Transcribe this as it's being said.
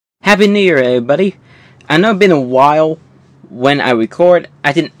Happy New Year, everybody. I know it's been a while when I record.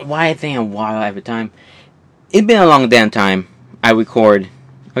 Why I think a while every time? It's been a long damn time I record.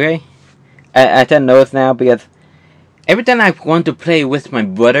 Okay? I tend to notice now because every time I want to play with my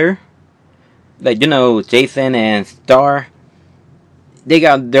brother, like, Jason and Star, they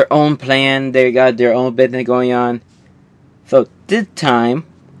got their own plan, they got their own business going on. So this time,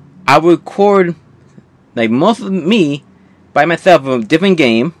 I record, like, most of me by myself in a different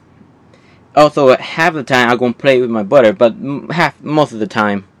game. Also, half the time I'm gonna play with my brother, but most of the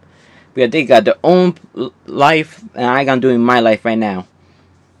time, because they got their own life, and I got doing my life right now.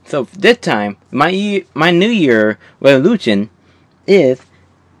 So this time, my New Year resolution is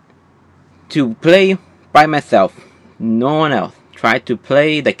to play by myself, no one else. Try to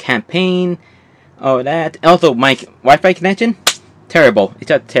play the campaign, all that. Also, my Wi-Fi connection, terrible. It's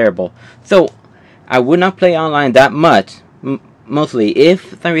just terrible. So I would not play online that much. Mostly, if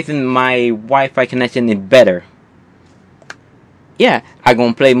for some reason my Wi-Fi connection is better, yeah, I'm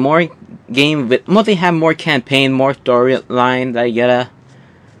gonna play more games, but mostly have more campaign, more storyline, that yada.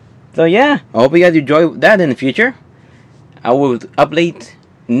 So yeah, I hope you guys enjoy that in the future. I will upload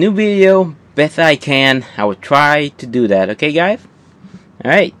new video best I can. I will try to do that. Okay, guys.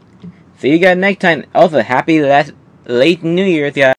 All right. See you guys next time. Also, happy late New Year's, guys.